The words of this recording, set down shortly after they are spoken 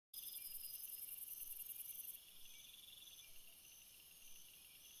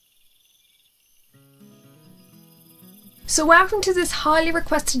So welcome to this highly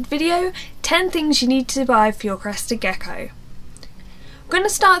requested video, 10 things you need to buy for your Crested Gecko. I'm going to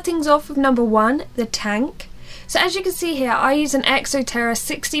start things off with number 1, the tank. So as you can see here, I use an Exoterra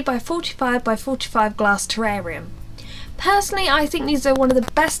 60 by 45 by 45 glass terrarium. Personally, I think these are one of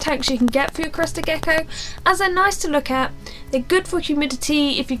the best tanks you can get for your Crested Gecko, as they're nice to look at, they're good for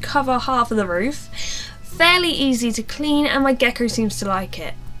humidity if you cover half of the roof, fairly easy to clean, and my gecko seems to like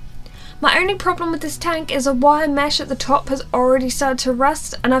it. My only problem with this tank is a wire mesh at the top has already started to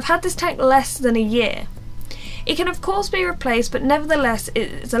rust, and I've had this tank less than a year. It can of course be replaced, but nevertheless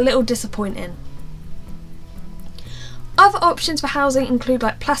it's a little disappointing. Other options for housing include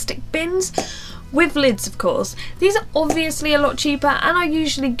like plastic bins, with lids of course. These are obviously a lot cheaper and are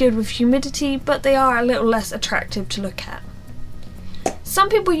usually good with humidity, but they are a little less attractive to look at. Some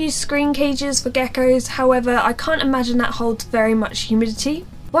people use screen cages for geckos, however I can't imagine that holds very much humidity.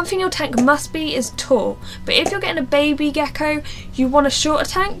 One thing your tank must be is tall, but if you're getting a baby gecko, you want a shorter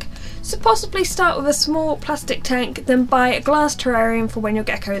tank, so possibly start with a small plastic tank, then buy a glass terrarium for when your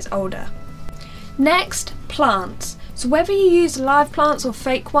gecko is older. Next, plants. So whether you use live plants or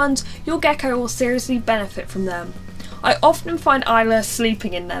fake ones, your gecko will seriously benefit from them. I often find Isla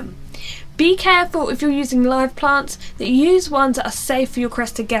sleeping in them. Be careful if you're using live plants that you use ones that are safe for your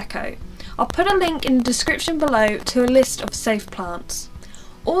Crested Gecko. I'll put a link in the description below to a list of safe plants.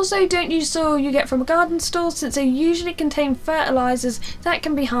 Also, don't use soil you get from a garden store, since they usually contain fertilisers that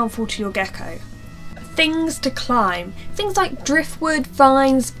can be harmful to your gecko. Things to climb. Things like driftwood,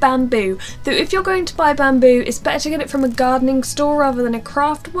 vines, bamboo. Though if you're going to buy bamboo, it's better to get it from a gardening store rather than a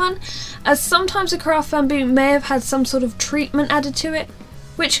craft one, as sometimes a craft bamboo may have had some sort of treatment added to it,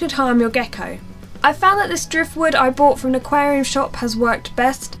 which could harm your gecko. I found that this driftwood I bought from an aquarium shop has worked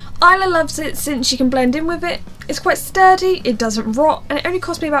best. Isla loves it since she can blend in with it. It's quite sturdy, it doesn't rot, and it only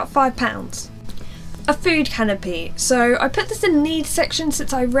cost me about £5. A food canopy. So I put this in the needs section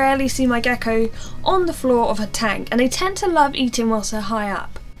since I rarely see my gecko on the floor of her tank, and they tend to love eating whilst they're high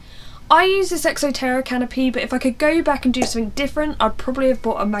up. I use this Exoterra canopy, but if I could go back and do something different, I'd probably have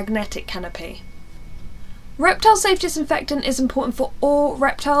bought a magnetic canopy. Reptile safe disinfectant is important for all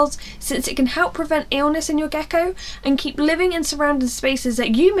reptiles, since it can help prevent illness in your gecko and keep living and surrounding spaces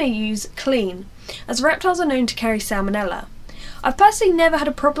that you may use clean, as reptiles are known to carry salmonella. I've personally never had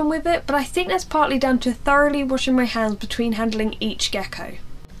a problem with it, but I think that's partly down to thoroughly washing my hands between handling each gecko.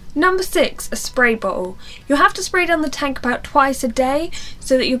 Number 6, a spray bottle. You'll have to spray down the tank about twice a day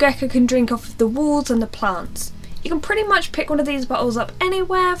so that your gecko can drink off of the walls and the plants. You can pretty much pick one of these bottles up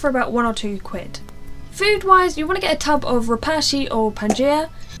anywhere for about £1 or £2. Food wise, you want to get a tub of Rapashi or Pangea.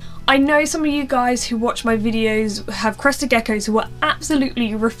 I know some of you guys who watch my videos have Crested Geckos who will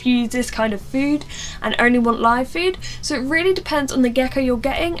absolutely refuse this kind of food and only want live food, so it really depends on the gecko you're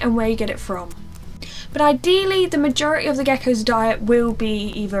getting and where you get it from. But ideally, the majority of the gecko's diet will be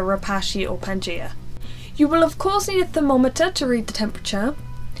either Rapashi or Pangea. You will of course need a thermometer to read the temperature,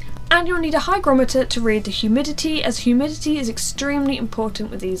 and you'll need a hygrometer to read the humidity, as humidity is extremely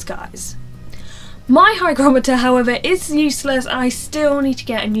important with these guys. My hygrometer, however, is useless and I still need to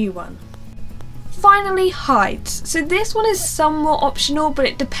get a new one. Finally, hides. So this one is somewhat optional, but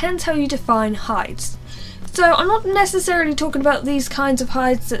it depends how you define hides. So I'm not necessarily talking about these kinds of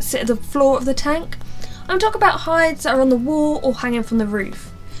hides that sit at the floor of the tank. I'm talking about hides that are on the wall or hanging from the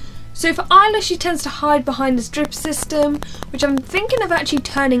roof. So for Isla, she tends to hide behind this drip system, which I'm thinking of actually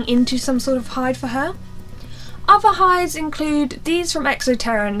turning into some sort of hide for her. Other hides include these from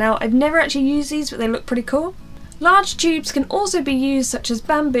Exoterra. Now I've never actually used these, but they look pretty cool. Large tubes can also be used, such as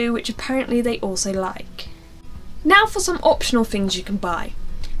bamboo, which apparently they also like. Now for some optional things you can buy.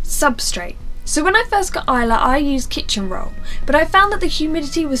 Substrate. So when I first got Isla, I used kitchen roll, but I found that the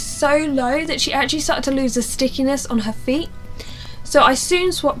humidity was so low that she actually started to lose the stickiness on her feet, so I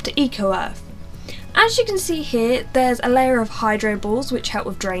soon swapped to Eco Earth. As you can see here, there's a layer of hydro balls which help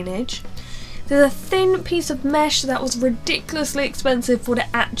with drainage. There's a thin piece of mesh that was ridiculously expensive for what it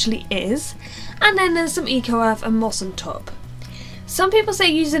actually is, and then there's some Eco Earth and moss on top. Some people say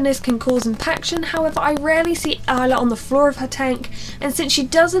using this can cause impaction, however I rarely see Isla on the floor of her tank, and since she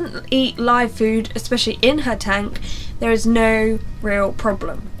doesn't eat live food, especially in her tank, there is no real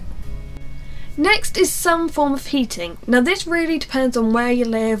problem. Next is some form of heating. Now this really depends on where you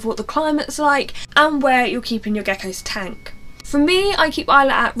live, what the climate's like, and where you're keeping your gecko's tank. For me, I keep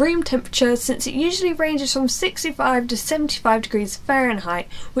Isla at room temperature since it usually ranges from 65 to 75 degrees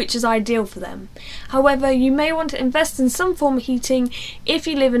Fahrenheit, which is ideal for them. However, you may want to invest in some form of heating if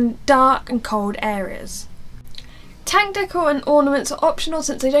you live in dark and cold areas. Tank decor and ornaments are optional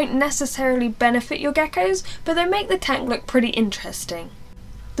since they don't necessarily benefit your geckos, but they make the tank look pretty interesting.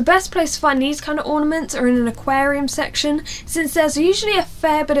 The The best place to find these kind of ornaments are in an aquarium section, since there's usually a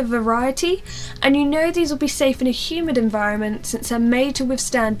fair bit of variety, and you know these will be safe in a humid environment since they're made to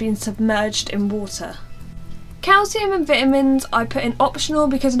withstand being submerged in water. Calcium and vitamins I put in optional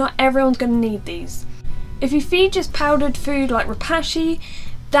because not everyone's going to need these. If you feed just powdered food like Rapashi,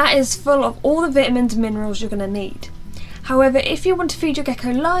 that is full of all the vitamins and minerals you're going to need. However, if you want to feed your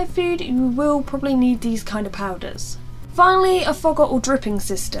gecko live food, you will probably need these kind of powders. Finally, a foggott or dripping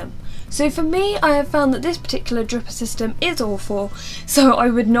system. So for me, I have found that this particular dripper system is awful, so I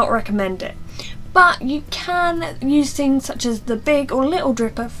would not recommend it. But you can use things such as the big or little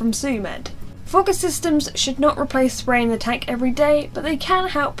dripper from Zoomed. Fogger systems should not replace spraying the tank every day, but they can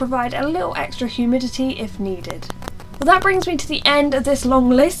help provide a little extra humidity if needed. Well, that brings me to the end of this long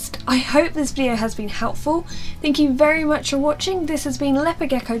list. I hope this video has been helpful. Thank you very much for watching. This has been Leopard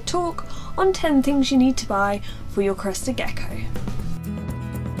Gecko Talk on 10 things you need to buy for your Crested Gecko.